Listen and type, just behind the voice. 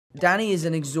Danny is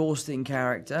an exhausting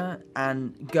character,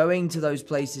 and going to those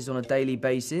places on a daily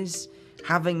basis,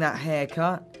 having that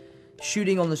haircut,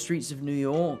 shooting on the streets of New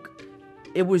York,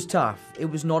 it was tough. It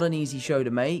was not an easy show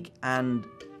to make, and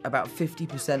about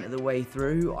 50% of the way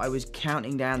through, I was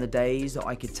counting down the days that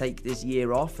I could take this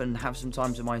year off and have some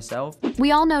time to myself.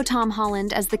 We all know Tom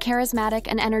Holland as the charismatic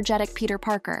and energetic Peter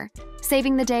Parker,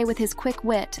 saving the day with his quick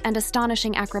wit and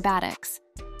astonishing acrobatics.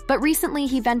 But recently,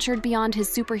 he ventured beyond his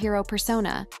superhero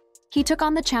persona. He took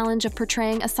on the challenge of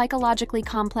portraying a psychologically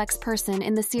complex person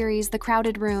in the series The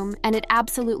Crowded Room, and it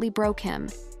absolutely broke him.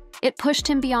 It pushed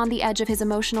him beyond the edge of his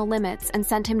emotional limits and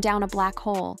sent him down a black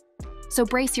hole. So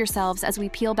brace yourselves as we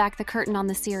peel back the curtain on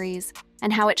the series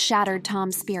and how it shattered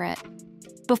Tom's spirit.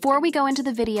 Before we go into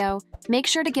the video, make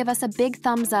sure to give us a big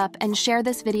thumbs up and share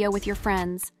this video with your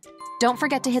friends. Don't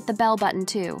forget to hit the bell button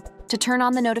too, to turn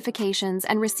on the notifications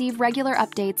and receive regular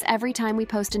updates every time we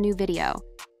post a new video.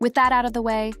 With that out of the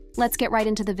way, let's get right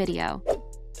into the video.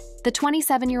 The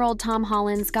 27-year-old Tom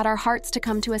Holland got our hearts to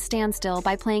come to a standstill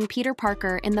by playing Peter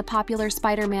Parker in the popular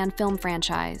Spider-Man film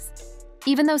franchise.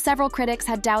 Even though several critics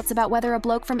had doubts about whether a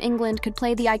bloke from England could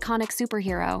play the iconic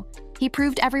superhero, he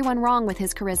proved everyone wrong with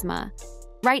his charisma.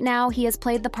 Right now, he has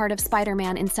played the part of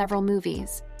Spider-Man in several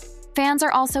movies. Fans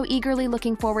are also eagerly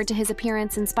looking forward to his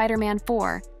appearance in Spider-Man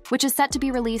 4, which is set to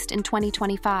be released in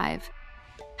 2025.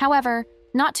 However,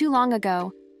 not too long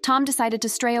ago, Tom decided to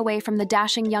stray away from the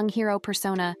dashing young hero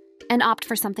persona and opt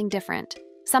for something different,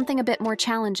 something a bit more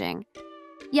challenging.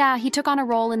 Yeah, he took on a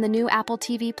role in the new Apple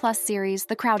TV Plus series,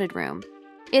 The Crowded Room.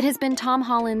 It has been Tom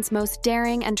Holland's most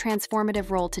daring and transformative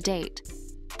role to date.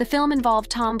 The film involved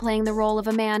Tom playing the role of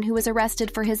a man who was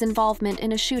arrested for his involvement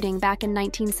in a shooting back in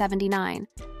 1979.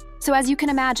 So as you can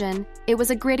imagine, it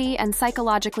was a gritty and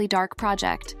psychologically dark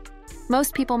project.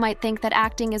 Most people might think that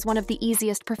acting is one of the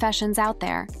easiest professions out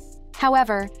there.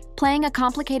 However, playing a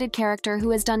complicated character who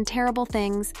has done terrible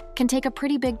things can take a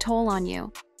pretty big toll on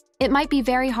you. It might be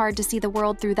very hard to see the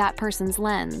world through that person's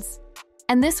lens.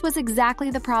 And this was exactly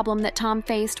the problem that Tom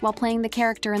faced while playing the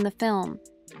character in the film.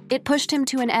 It pushed him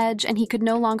to an edge and he could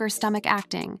no longer stomach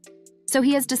acting. So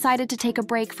he has decided to take a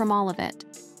break from all of it.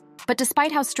 But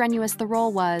despite how strenuous the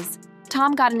role was,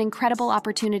 Tom got an incredible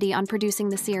opportunity on producing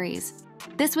the series.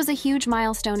 This was a huge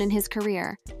milestone in his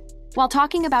career. While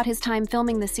talking about his time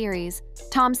filming the series,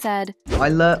 Tom said, I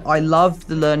loved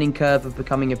the learning curve of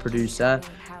becoming a producer.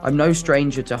 I'm no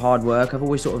stranger to hard work. I've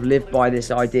always sort of lived by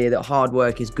this idea that hard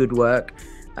work is good work.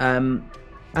 And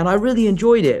I really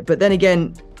enjoyed it. But then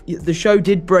again, the show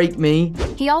did break me.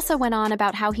 He also went on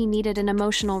about how he needed an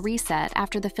emotional reset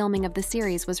after the filming of the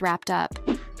series was wrapped up.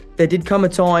 There did come a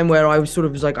time where I was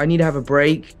like, I need to have a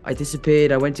break. I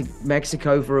disappeared. I went to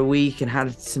Mexico for a week and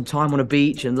had some time on a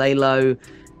beach and lay low.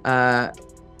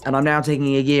 And I'm now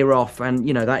taking a year off, and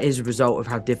that is a result of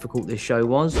how difficult this show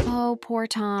was. Oh, poor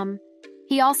Tom.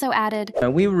 He also added,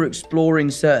 we were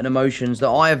exploring certain emotions that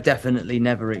I have definitely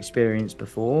never experienced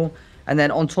before, and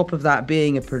then on top of that,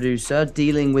 being a producer,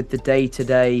 dealing with the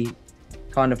day-to-day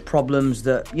kind of problems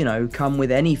that come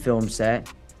with any film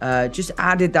set, just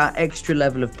added that extra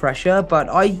level of pressure. But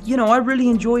I really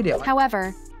enjoyed it.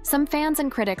 However, some fans and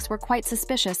critics were quite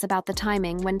suspicious about the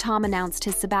timing when Tom announced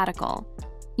his sabbatical.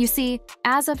 You see,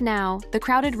 as of now, The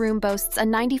Crowded Room boasts a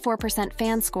 94%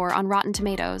 fan score on Rotten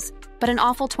Tomatoes, but an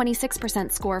awful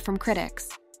 26% score from critics.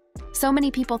 So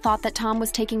many people thought that Tom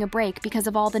was taking a break because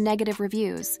of all the negative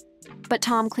reviews. But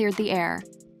Tom cleared the air.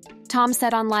 Tom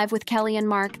said on Live with Kelly and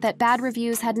Mark that bad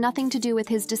reviews had nothing to do with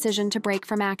his decision to break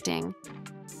from acting.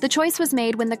 The choice was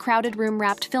made when The Crowded Room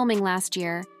wrapped filming last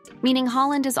year, meaning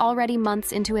Holland is already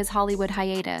months into his Hollywood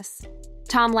hiatus.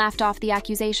 Tom laughed off the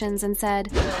accusations and said,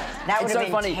 "That would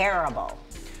have been terrible."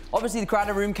 Obviously, The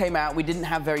Crowded Room came out. We didn't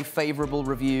have very favorable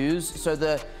reviews. So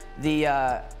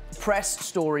the press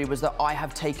story was that I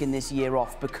have taken this year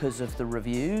off because of the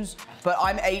reviews. But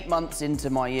I'm 8 months into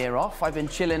my year off. I've been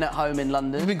chilling at home in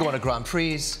London. We've been going to Grand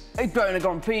Prix. Going to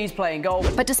Grand Prix, playing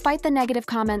golf. But despite the negative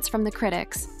comments from the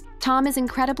critics, Tom is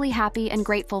incredibly happy and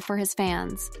grateful for his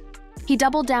fans. He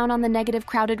doubled down on the negative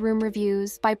Crowded Room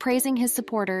reviews by praising his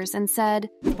supporters and said,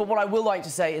 But what I will like to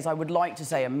say is I would like to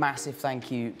say a massive thank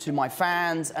you to my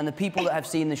fans and the people that have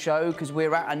seen the show, because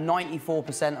we're at a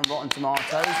 94% on Rotten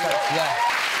Tomatoes. So Yeah.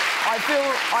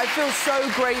 I feel so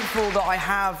grateful that I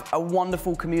have a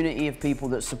wonderful community of people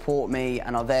that support me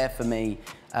and are there for me.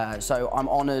 So I'm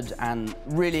honoured and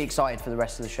really excited for the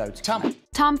rest of the show to come.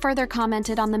 Tom further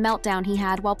commented on the meltdown he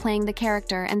had while playing the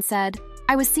character and said,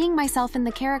 I was seeing myself in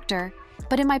the character,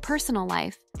 but in my personal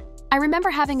life. I remember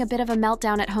having a bit of a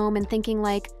meltdown at home and thinking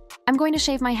I'm going to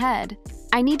shave my head.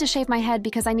 I need to shave my head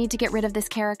because I need to get rid of this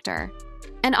character.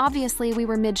 And obviously we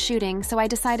were mid-shooting, so I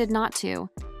decided not to.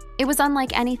 It was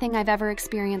unlike anything I've ever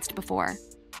experienced before.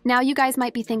 Now you guys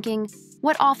might be thinking,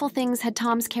 what awful things had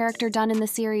Tom's character done in the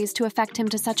series to affect him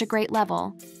to such a great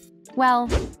level? Well,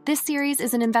 this series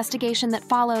is an investigation that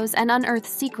follows and unearths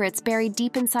secrets buried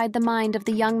deep inside the mind of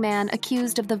the young man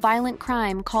accused of the violent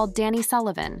crime called Danny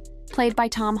Sullivan, played by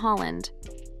Tom Holland.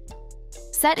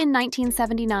 Set in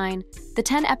 1979, the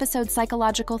 10-episode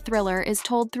psychological thriller is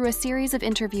told through a series of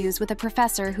interviews with a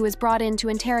professor who is brought in to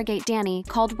interrogate Danny,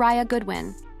 called Raya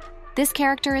Goodwin. This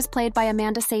character is played by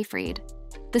Amanda Seyfried.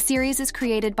 The series is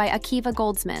created by Akiva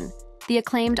Goldsman, the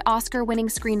acclaimed Oscar-winning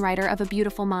screenwriter of A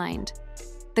Beautiful Mind.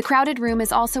 The Crowded Room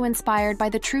is also inspired by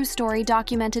the true story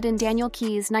documented in Daniel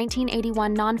Keyes'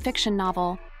 1981 nonfiction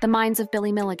novel, The Minds of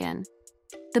Billy Milligan.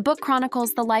 The book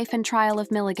chronicles the life and trial of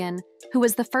Milligan, who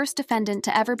was the first defendant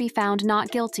to ever be found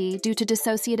not guilty due to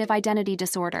dissociative identity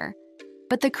disorder.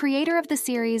 But the creator of the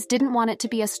series didn't want it to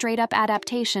be a straight-up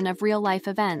adaptation of real-life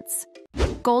events.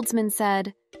 Goldsman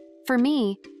said, "For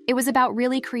me, it was about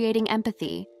really creating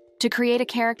empathy, to create a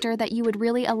character that you would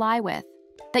really ally with,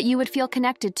 that you would feel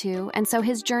connected to, and so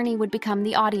his journey would become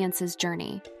the audience's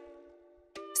journey."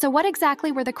 So what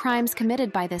exactly were the crimes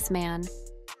committed by this man?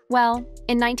 Well,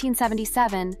 in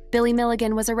 1977, Billy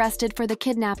Milligan was arrested for the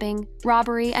kidnapping,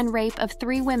 robbery, and rape of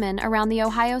 3 women around the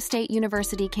Ohio State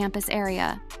University campus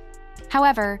area.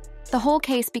 However, the whole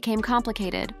case became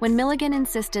complicated when Milligan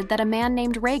insisted that a man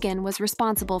named Reagan was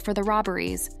responsible for the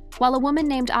robberies, while a woman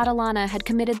named Adelana had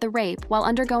committed the rape while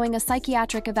undergoing a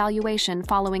psychiatric evaluation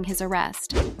following his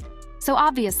arrest. So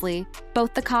obviously,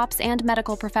 both the cops and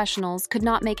medical professionals could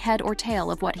not make head or tail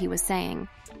of what he was saying.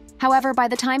 However, by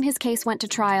the time his case went to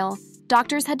trial,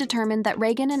 doctors had determined that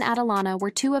Reagan and Adelana were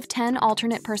 2 of 10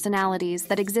 alternate personalities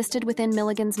that existed within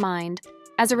Milligan's mind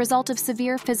as a result of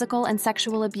severe physical and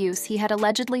sexual abuse he had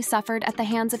allegedly suffered at the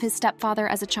hands of his stepfather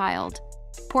as a child.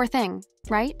 Poor thing,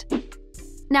 right?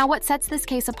 Now, what sets this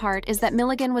case apart is that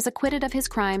Milligan was acquitted of his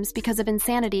crimes because of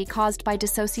insanity caused by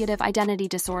dissociative identity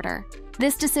disorder.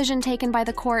 This decision taken by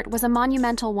the court was a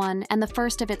monumental one and the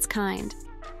first of its kind.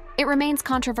 It remains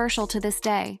controversial to this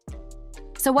day.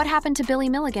 So what happened to Billy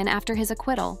Milligan after his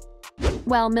acquittal?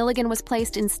 Well, Milligan was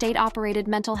placed in state-operated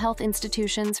mental health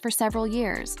institutions for several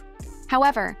years.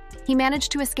 However, he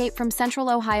managed to escape from Central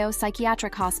Ohio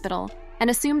Psychiatric Hospital and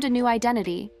assumed a new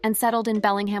identity and settled in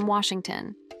Bellingham,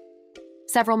 Washington.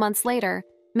 Several months later,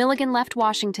 Milligan left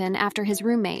Washington after his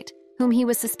roommate, whom he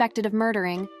was suspected of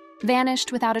murdering,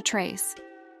 vanished without a trace.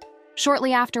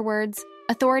 Shortly afterwards,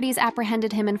 authorities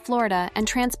apprehended him in Florida and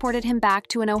transported him back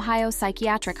to an Ohio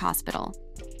psychiatric hospital.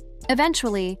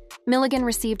 Eventually, Milligan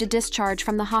received a discharge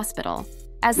from the hospital,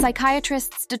 as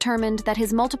psychiatrists determined that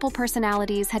his multiple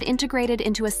personalities had integrated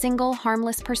into a single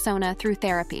harmless persona through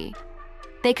therapy.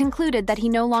 They concluded that he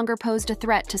no longer posed a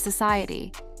threat to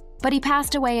society. But he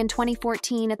passed away in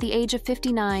 2014 at the age of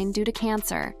 59 due to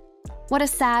cancer. What a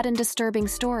sad and disturbing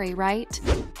story, right?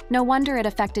 No wonder it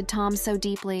affected Tom so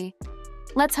deeply.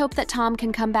 Let's hope that Tom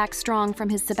can come back strong from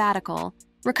his sabbatical,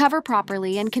 recover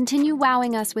properly, and continue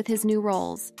wowing us with his new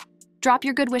roles. Drop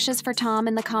your good wishes for Tom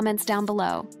in the comments down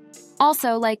below.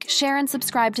 Also, like, share, and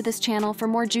subscribe to this channel for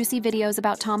more juicy videos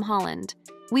about Tom Holland.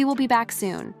 We will be back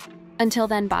soon. Until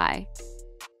then, bye.